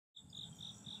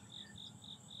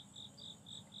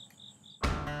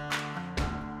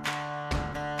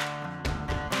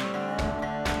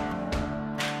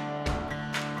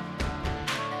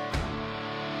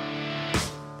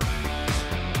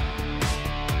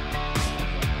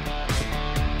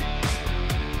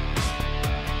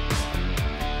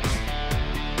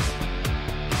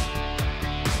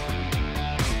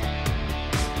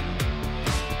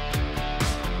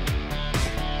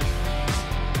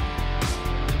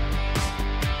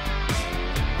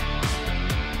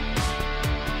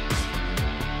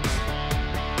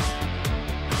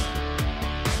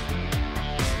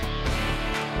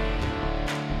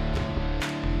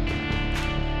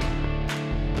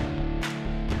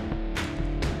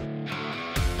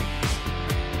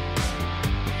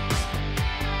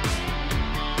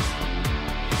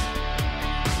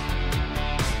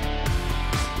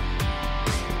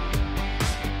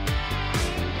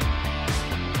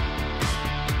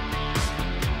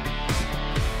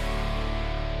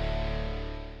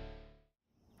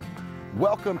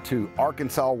Welcome to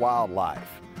Arkansas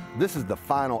Wildlife. This is the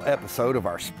final episode of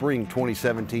our spring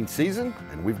 2017 season,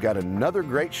 and we've got another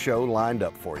great show lined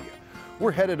up for you.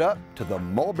 We're headed up to the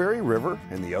Mulberry River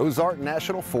in the Ozark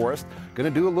National Forest,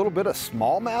 going to do a little bit of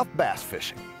smallmouth bass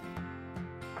fishing.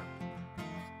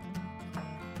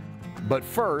 But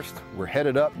first, we're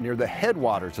headed up near the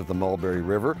headwaters of the Mulberry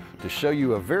River to show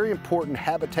you a very important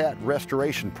habitat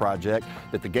restoration project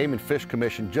that the Game and Fish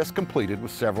Commission just completed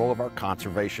with several of our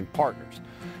conservation partners.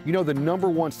 You know, the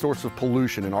 #1 source of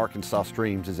pollution in Arkansas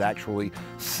streams is actually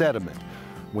sediment.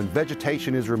 When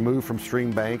vegetation is removed from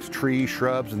stream banks, trees,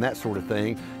 shrubs, and that sort of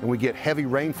thing, and we get heavy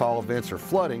rainfall events or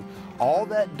flooding, all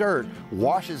that dirt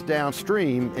washes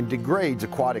downstream and degrades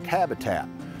aquatic habitat.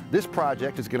 This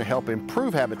project is going to help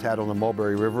improve habitat on the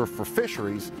Mulberry River for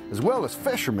fisheries as well as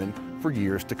fishermen for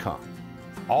years to come.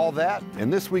 All that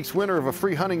and this week's winner of a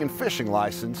free hunting and fishing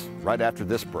license right after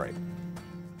this break.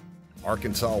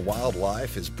 Arkansas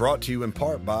Wildlife is brought to you in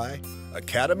part by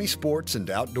Academy Sports and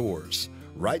Outdoors.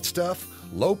 Right stuff,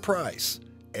 low price,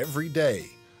 every day.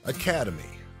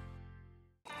 Academy.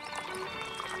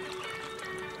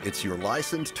 It's your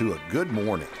license to a good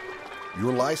morning.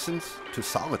 Your license to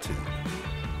solitude.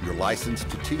 Your license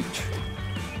to teach,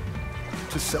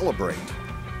 to celebrate,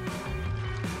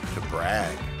 to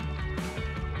brag,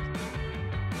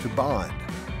 to bond.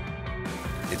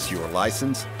 It's your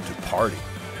license to party.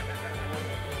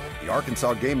 The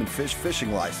Arkansas Game and Fish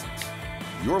Fishing License,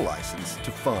 your license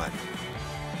to fun.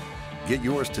 Get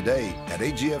yours today at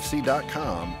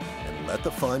agfc.com and let the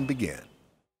fun begin.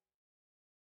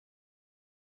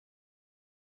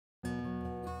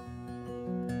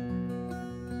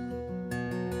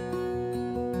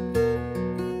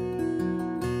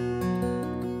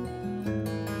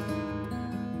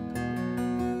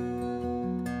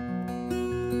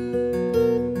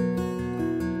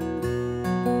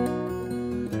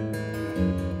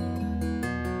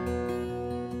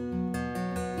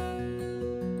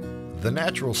 The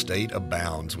natural state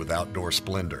abounds with outdoor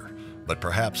splendor, but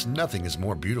perhaps nothing is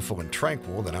more beautiful and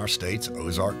tranquil than our state's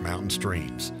Ozark mountain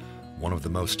streams. One of the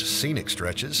most scenic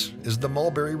stretches is the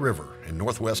Mulberry River in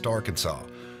northwest Arkansas,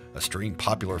 a stream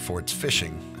popular for its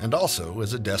fishing and also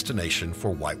as a destination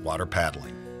for whitewater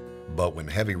paddling. But when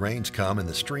heavy rains come and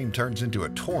the stream turns into a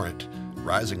torrent,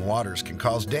 rising waters can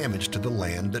cause damage to the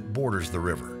land that borders the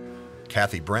river.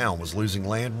 Kathy Brown was losing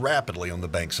land rapidly on the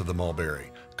banks of the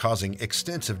Mulberry, causing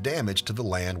extensive damage to the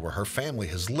land where her family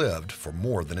has lived for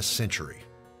more than a century.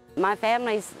 My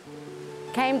family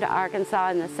came to Arkansas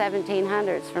in the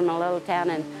 1700s from a little town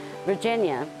in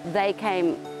Virginia. They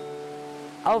came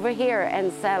over here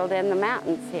and settled in the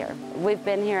mountains here. We've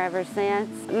been here ever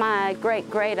since. My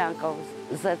great-great-uncle,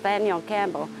 Nathaniel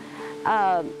Campbell,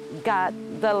 got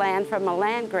the land from a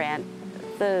land grant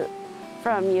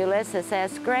from Ulysses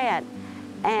S. Grant,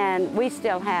 and we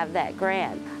still have that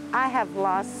grant. I have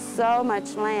lost so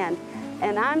much land,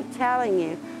 and I'm telling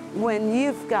you, when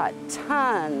you've got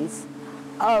tons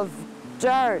of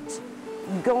dirt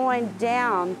going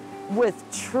down with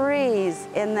trees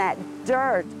in that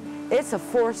dirt, it's a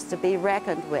force to be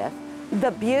reckoned with.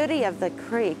 The beauty of the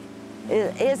creek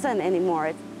isn't anymore,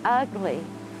 it's ugly.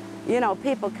 You know,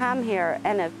 people come here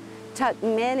and have took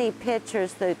many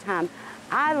pictures through time.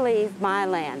 I leave my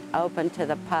land open to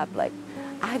the public.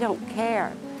 I don't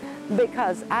care,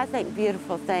 because I think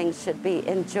beautiful things should be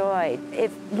enjoyed.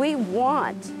 If we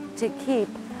want to keep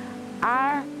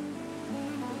our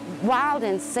wild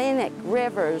and scenic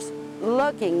rivers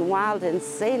looking wild and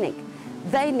scenic,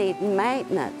 they need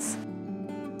maintenance.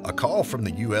 A call from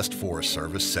the U.S. Forest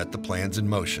Service set the plans in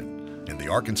motion, and the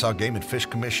Arkansas Game and Fish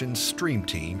Commission's stream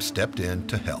team stepped in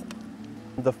to help.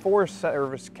 The Forest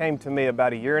Service came to me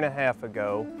about 1.5 years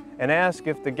ago and asked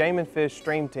if the Game and Fish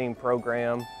Stream Team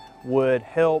program would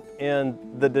help in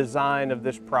the design of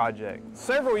this project.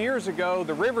 Several years ago,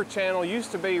 the river channel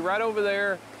used to be right over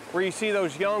there where you see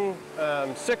those young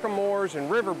sycamores and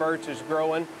river birches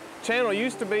growing. Channel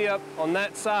used to be up on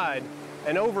that side,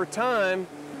 and over time,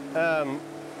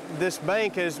 this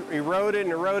bank has eroded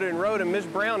and eroded and eroded, and Ms.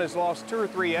 Brown has lost 2 or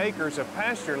 3 acres of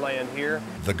pasture land here.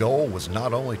 The goal was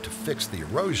not only to fix the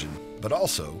erosion, but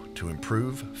also to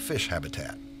improve fish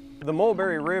habitat. The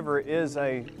Mulberry River is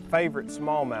a favorite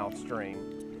smallmouth stream,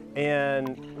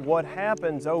 and what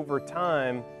happens over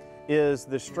time is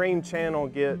the stream channel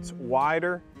gets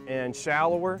wider and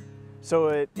shallower, so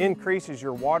it increases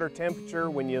your water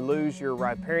temperature when you lose your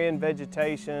riparian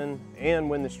vegetation and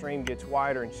when the stream gets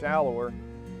wider and shallower.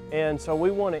 And so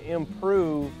we want to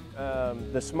improve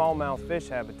the smallmouth fish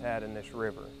habitat in this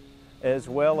river, as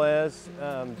well as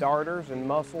darters and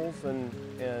mussels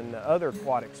and other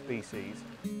aquatic species.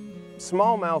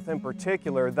 Smallmouth in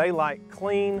particular, they like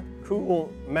clean,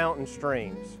 cool mountain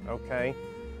streams, okay?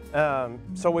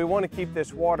 So we want to keep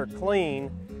this water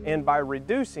clean, and by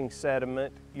reducing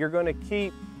sediment, you're going to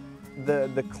keep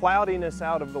the cloudiness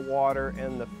out of the water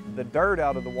and the dirt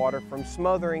out of the water from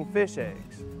smothering fish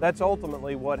eggs. That's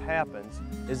ultimately what happens,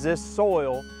 is this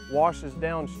soil washes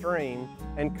downstream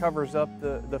and covers up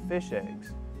the fish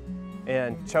eggs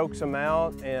and chokes them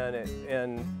out,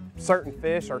 and certain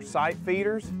fish are sight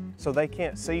feeders, so they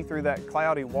can't see through that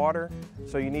cloudy water.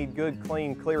 So you need good,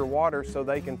 clean, clear water so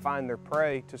they can find their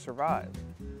prey to survive.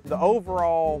 The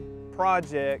overall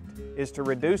project is to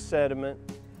reduce sediment,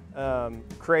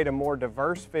 create a more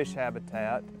diverse fish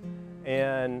habitat,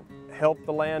 and help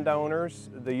the landowners.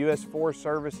 The U.S. Forest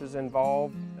Service is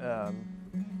involved.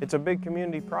 It's a big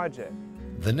community project.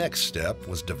 The next step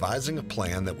was devising a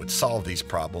plan that would solve these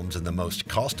problems in the most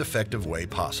cost-effective way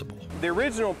possible. The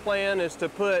original plan is to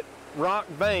put rock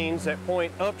veins that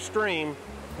point upstream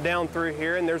down through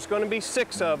here, and there's going to be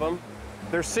 6 of them.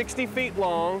 They're 60 feet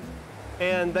long,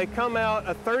 and they come out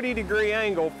a 30-degree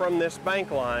angle from this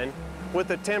bank line with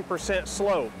a 10%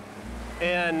 slope.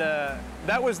 And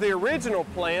that was the original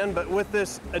plan, but with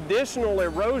this additional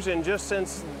erosion just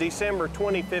since December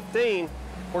 2015,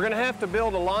 we're going to have to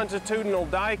build a longitudinal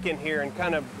dike in here and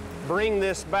kind of bring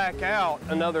this back out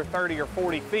another 30 or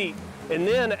 40 feet, and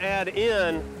then add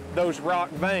in those rock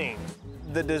veins.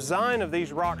 The design of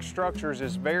these rock structures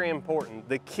is very important.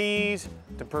 The keys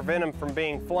to prevent them from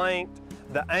being flanked,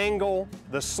 the angle,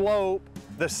 the slope,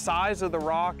 the size of the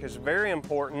rock is very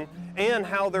important, and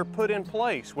how they're put in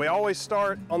place. We always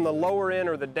start on the lower end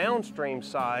or the downstream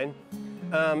side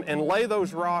and lay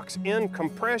those rocks in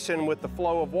compression with the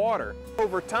flow of water.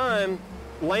 Over time,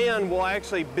 land will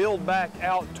actually build back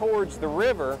out towards the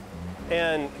river,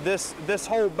 and this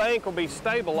whole bank will be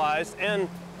stabilized. And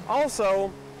also,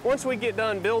 once we get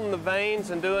done building the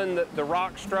veins and doing the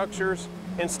rock structures,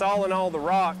 installing all the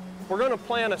rock, we're going to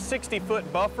plant a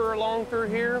 60-foot buffer along through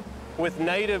here with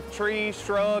native trees,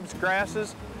 shrubs,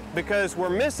 grasses, because we're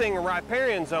missing a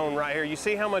riparian zone right here. You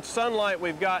see how much sunlight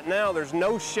we've got now. There's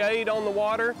no shade on the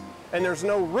water, and there's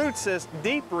no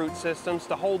deep root systems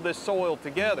to hold this soil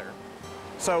together.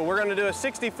 So we're going to do a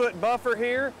 60-foot buffer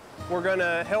here. We're going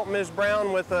to help Ms.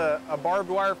 Brown with a barbed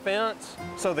wire fence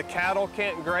so the cattle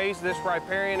can't graze this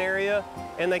riparian area,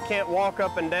 and they can't walk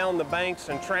up and down the banks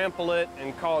and trample it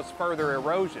and cause further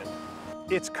erosion.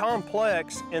 It's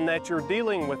complex in that you're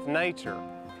dealing with nature.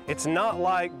 It's not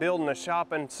like building a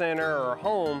shopping center or a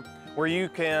home where you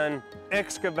can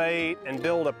excavate and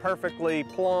build a perfectly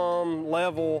plumb,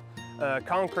 level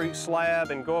concrete slab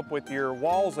and go up with your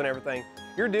walls and everything.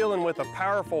 You're dealing with a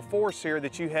powerful force here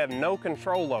that you have no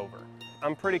control over.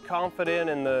 I'm pretty confident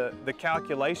in the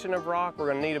calculation of rock.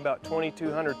 We're going to need about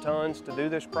 2,200 tons to do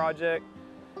this project,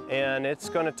 and it's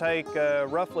going to take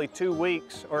roughly 2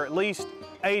 weeks, or at least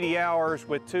 80 hours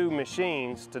with 2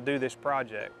 machines to do this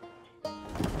project.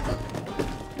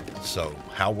 So,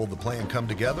 how will the plan come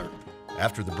together?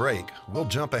 After the break, we'll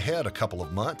jump ahead a couple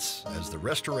of months as the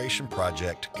restoration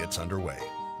project gets underway.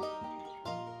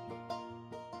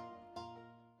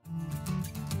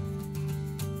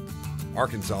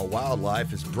 Arkansas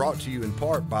Wildlife is brought to you in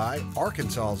part by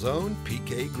Arkansas's own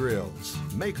PK Grills,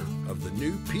 maker of the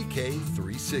new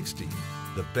PK360,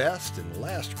 the best and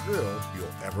last grill you'll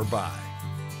ever buy.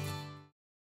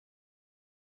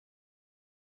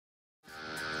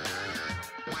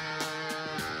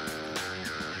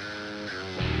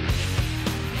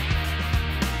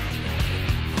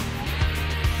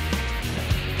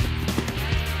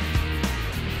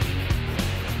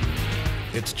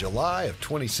 It's July of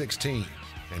 2016,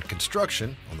 and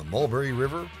construction on the Mulberry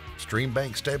River Stream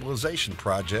Bank Stabilization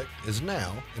Project is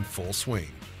now in full swing.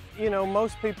 You know,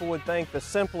 most people would think the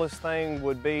simplest thing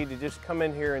would be to just come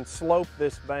in here and slope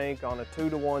this bank on a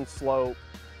 2-to-1 slope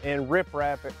and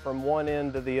riprap it from one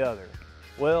end to the other.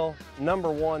 Well, number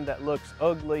one, that looks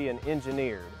ugly and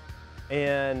engineered.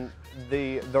 And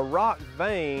the rock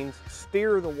veins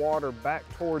steer the water back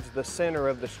towards the center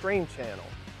of the stream channel,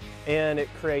 and it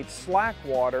creates slack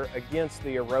water against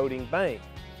the eroding bank.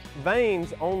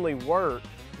 Veins only work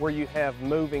where you have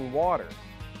moving water.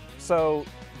 So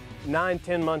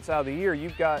 9-10 months out of the year,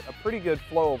 you've got a pretty good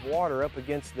flow of water up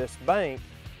against this bank,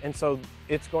 and so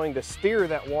it's going to steer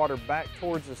that water back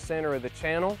towards the center of the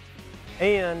channel,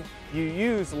 and you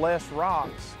use less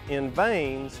rocks in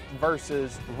veins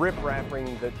versus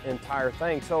rip-wrapping the entire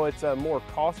thing. So it's a more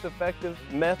cost-effective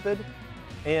method,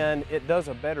 and it does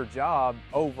a better job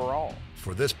overall.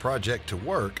 For this project to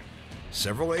work,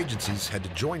 several agencies had to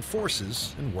join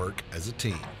forces and work as a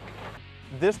team.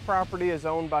 This property is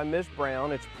owned by Ms.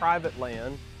 Brown. It's private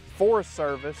land. Forest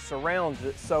Service surrounds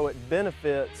it, so it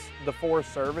benefits the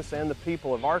Forest Service and the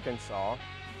people of Arkansas.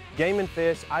 Game and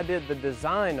Fish, I did the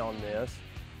design on this,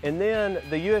 and then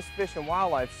the U.S. Fish and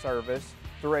Wildlife Service,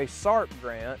 through a SARP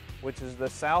grant, which is the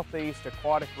Southeast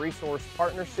Aquatic Resource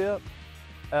Partnership,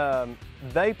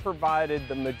 they provided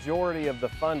the majority of the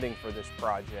funding for this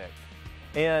project.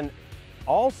 And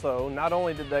also, not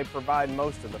only did they provide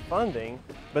most of the funding,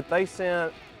 but they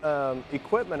sent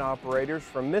equipment operators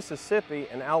from Mississippi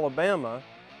and Alabama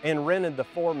and rented the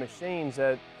 4 machines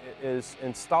that is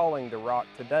installing the rock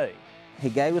today. He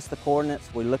gave us the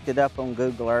coordinates. We looked it up on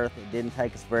Google Earth. It didn't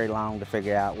take us very long to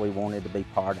figure out we wanted to be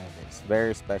part of it. It's a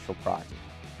very special project.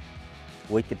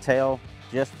 We could tell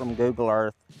just from Google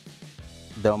Earth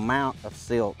the amount of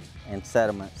silt and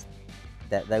sediments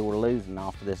that they were losing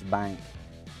off of this bank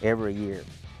every year.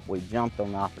 We jumped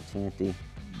on the opportunity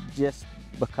just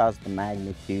because of the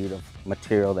magnitude of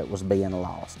material that was being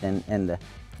lost and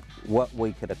what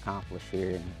we could accomplish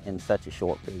here in such a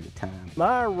short period of time.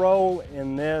 My role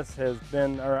in this has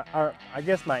been, I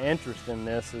guess my interest in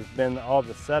this has been all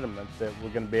the sediment that we're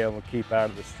going to be able to keep out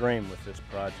of the stream with this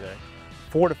project.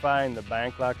 Fortifying the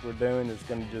bank like we're doing is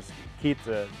going to just keep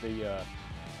the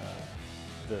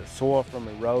soil from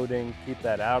eroding, keep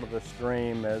that out of the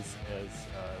stream as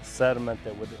sediment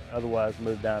that would otherwise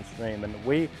move downstream. And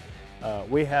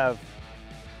we have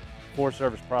Forest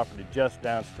Service property just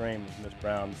downstream of Ms.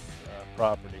 Brown's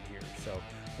property here. So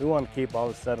we want to keep all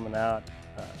the sediment out.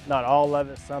 Not all of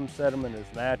it, some sediment is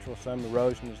natural, some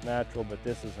erosion is natural, but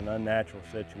this is an unnatural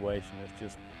situation. It's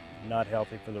just not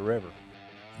healthy for the river.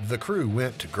 The crew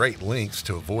went to great lengths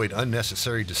to avoid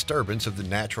unnecessary disturbance of the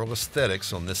natural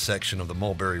aesthetics on this section of the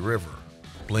Mulberry River,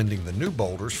 blending the new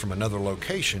boulders from another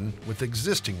location with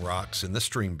existing rocks in the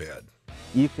stream bed.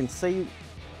 You can see,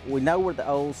 we know where the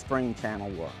old stream channel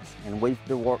was, and we've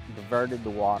diverted the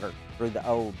water through the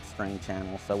old stream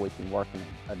channel so we can work in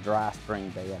a dry stream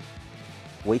bed.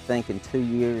 We think in 2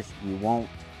 years you won't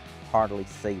hardly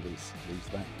see these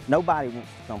things. Nobody wants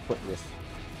to come put this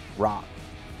rock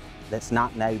that's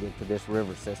not native to this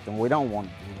river system. We don't want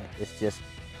to do it. It's just,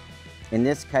 in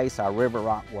this case, our river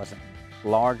rock wasn't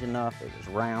large enough. It was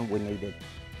round. We needed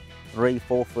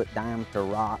 3-4 foot diameter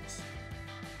rocks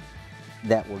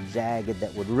that were jagged,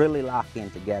 that would really lock in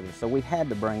together. So we had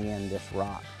to bring in this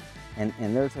rock. And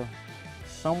there's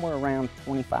somewhere around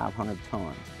 2,500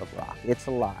 tons of rock. It's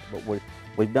a lot, but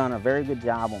we've done a very good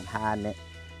job on hiding it,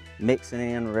 mixing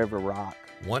in river rock.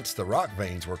 Once the rock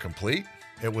veins were complete,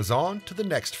 it was on to the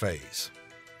next phase,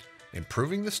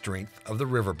 improving the strength of the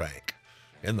riverbank.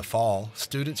 In the fall,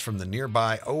 students from the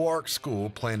nearby Ozark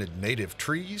School planted native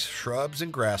trees, shrubs,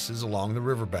 and grasses along the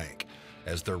riverbank.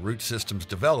 As their root systems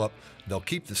develop, they'll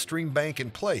keep the stream bank in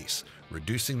place,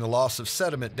 reducing the loss of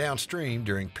sediment downstream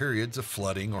during periods of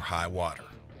flooding or high water.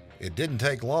 It didn't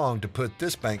take long to put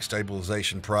this bank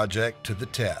stabilization project to the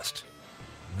test.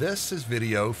 This is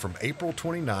video from April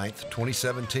 29,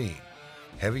 2017.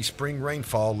 Heavy spring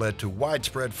rainfall led to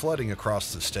widespread flooding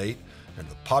across the state, and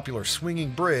the popular swinging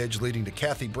bridge leading to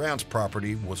Kathy Brown's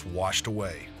property was washed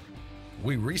away.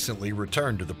 We recently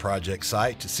returned to the project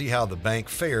site to see how the bank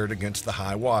fared against the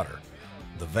high water.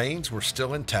 The veins were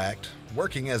still intact,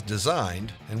 working as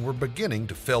designed, and were beginning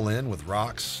to fill in with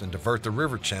rocks and divert the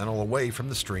river channel away from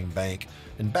the stream bank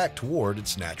and back toward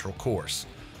its natural course.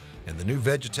 And the new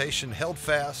vegetation held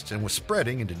fast and was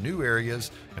spreading into new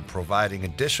areas and providing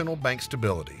additional bank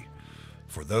stability.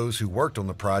 For those who worked on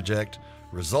the project,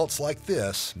 results like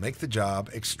this make the job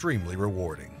extremely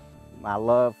rewarding. My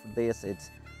love for this,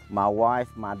 it's my wife,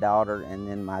 my daughter, and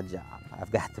then my job.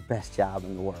 I've got the best job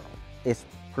in the world. It's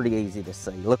pretty easy to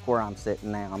see. Look where I'm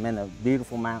sitting now. I'm in a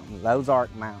beautiful mountain, the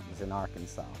Ozark Mountains in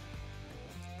Arkansas.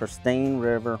 Pristine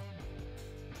river.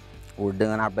 We're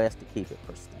doing our best to keep it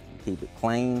pristine. Keep it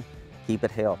clean, keep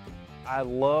it healthy. I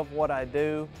love what I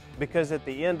do because at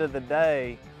the end of the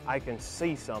day, I can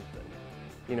see something.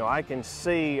 You know, I can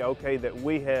see, okay, that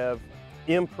we have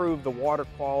improved the water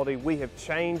quality, we have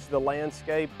changed the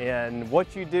landscape, and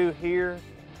what you do here,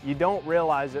 you don't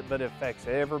realize it, but it affects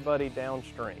everybody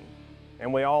downstream.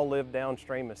 And we all live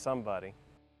downstream as somebody.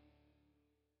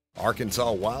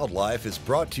 Arkansas Wildlife is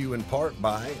brought to you in part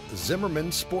by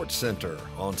Zimmerman Sports Center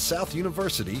on South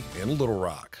University in Little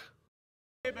Rock.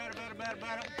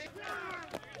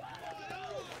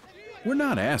 We're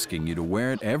not asking you to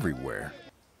wear it everywhere.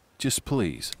 Just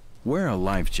please, wear a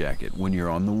life jacket when you're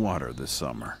on the water this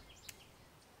summer.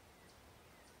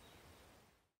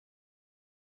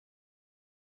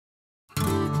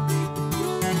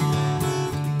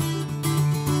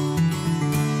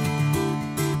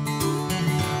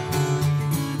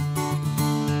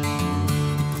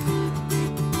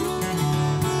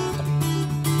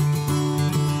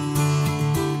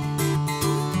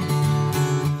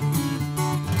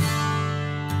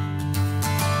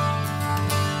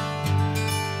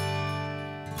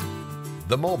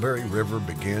 The Mulberry River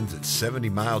begins its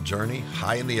 70-mile journey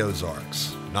high in the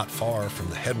Ozarks, not far from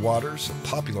the headwaters of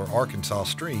popular Arkansas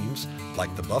streams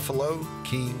like the Buffalo,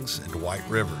 Kings, and White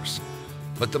Rivers.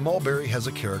 But the Mulberry has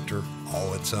a character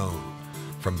all its own.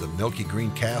 From the milky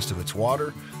green cast of its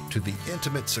water to the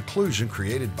intimate seclusion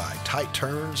created by tight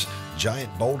turns,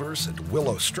 giant boulders, and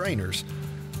willow strainers,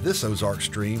 this Ozark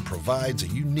stream provides a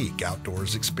unique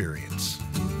outdoors experience.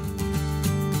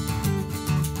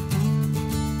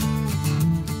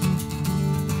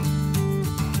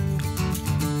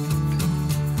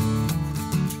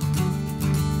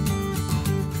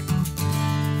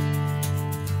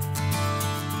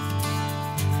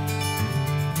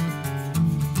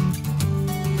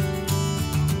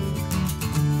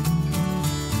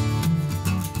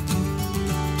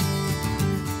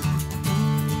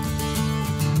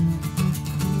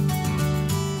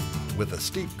 With a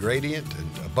steep gradient and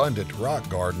abundant rock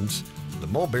gardens, the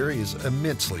Mulberry is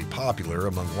immensely popular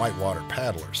among whitewater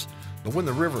paddlers. But when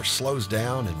the river slows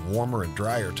down in warmer and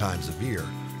drier times of year,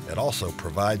 it also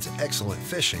provides excellent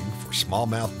fishing for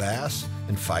smallmouth bass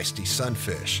and feisty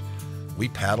sunfish. We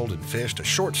paddled and fished a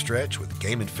short stretch with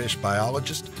game and fish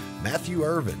biologist Matthew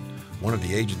Irvin, one of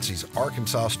the agency's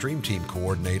Arkansas Stream Team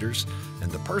coordinators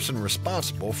and the person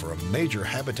responsible for a major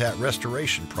habitat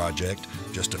restoration project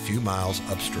just a few miles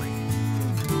upstream.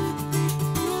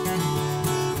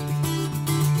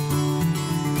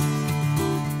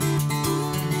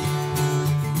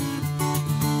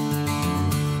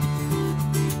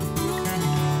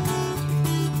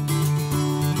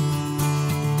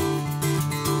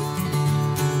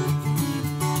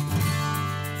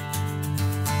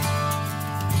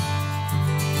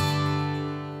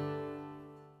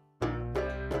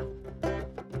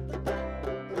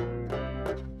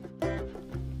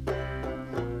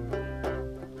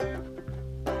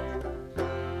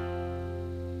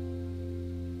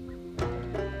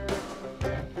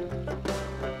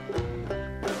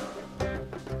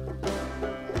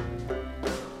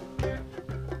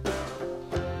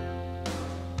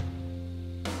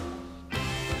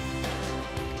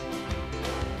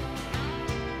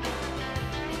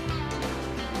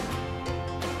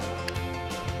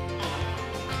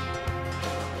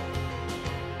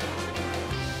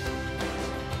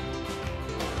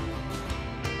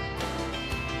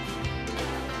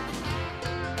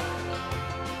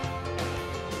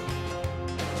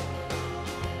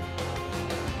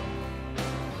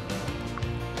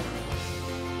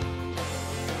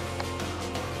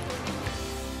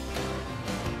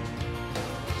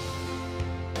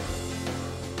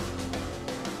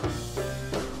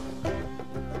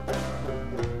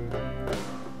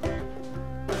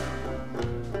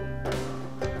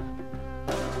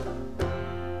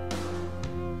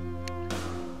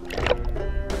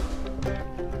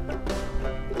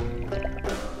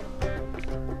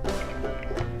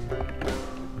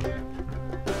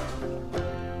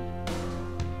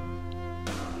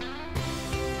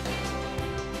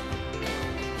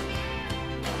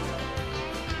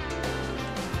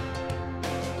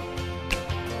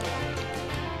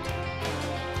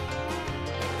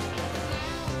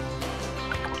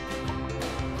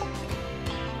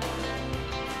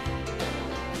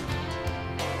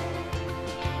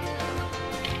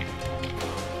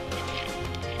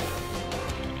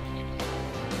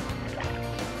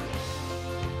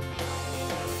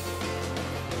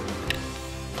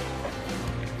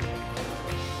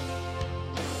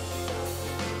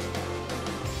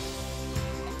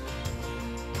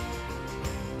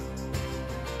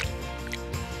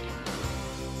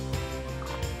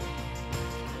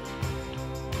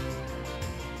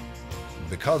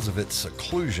 Because of its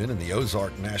seclusion in the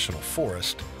Ozark National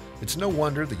Forest, it's no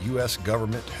wonder the U.S.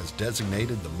 government has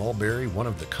designated the Mulberry one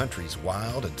of the country's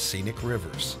wild and scenic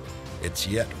rivers. It's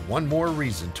yet one more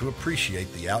reason to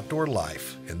appreciate the outdoor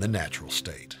life in the natural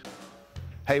state.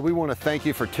 Hey, we want to thank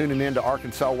you for tuning in to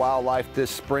Arkansas Wildlife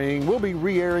this spring. We'll be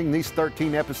re-airing these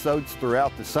 13 episodes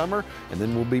throughout the summer, and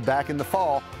then we'll be back in the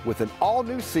fall with an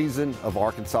all-new season of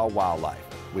Arkansas Wildlife.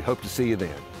 We hope to see you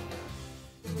then.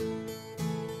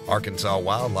 Arkansas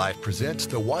Wildlife presents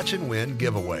the Watch and Win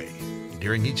giveaway.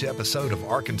 During each episode of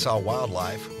Arkansas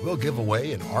Wildlife, we'll give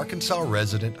away an Arkansas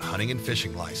resident hunting and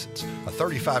fishing license, a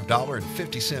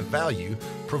 $35.50 value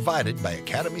provided by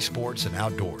Academy Sports and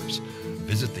Outdoors.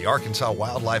 Visit the Arkansas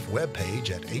Wildlife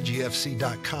webpage at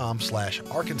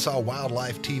agfc.com/Arkansas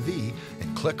Wildlife TV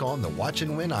and click on the Watch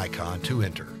and Win icon to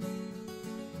enter.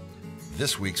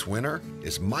 This week's winner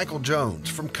is Michael Jones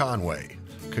from Conway.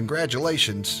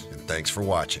 Congratulations and thanks for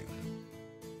watching.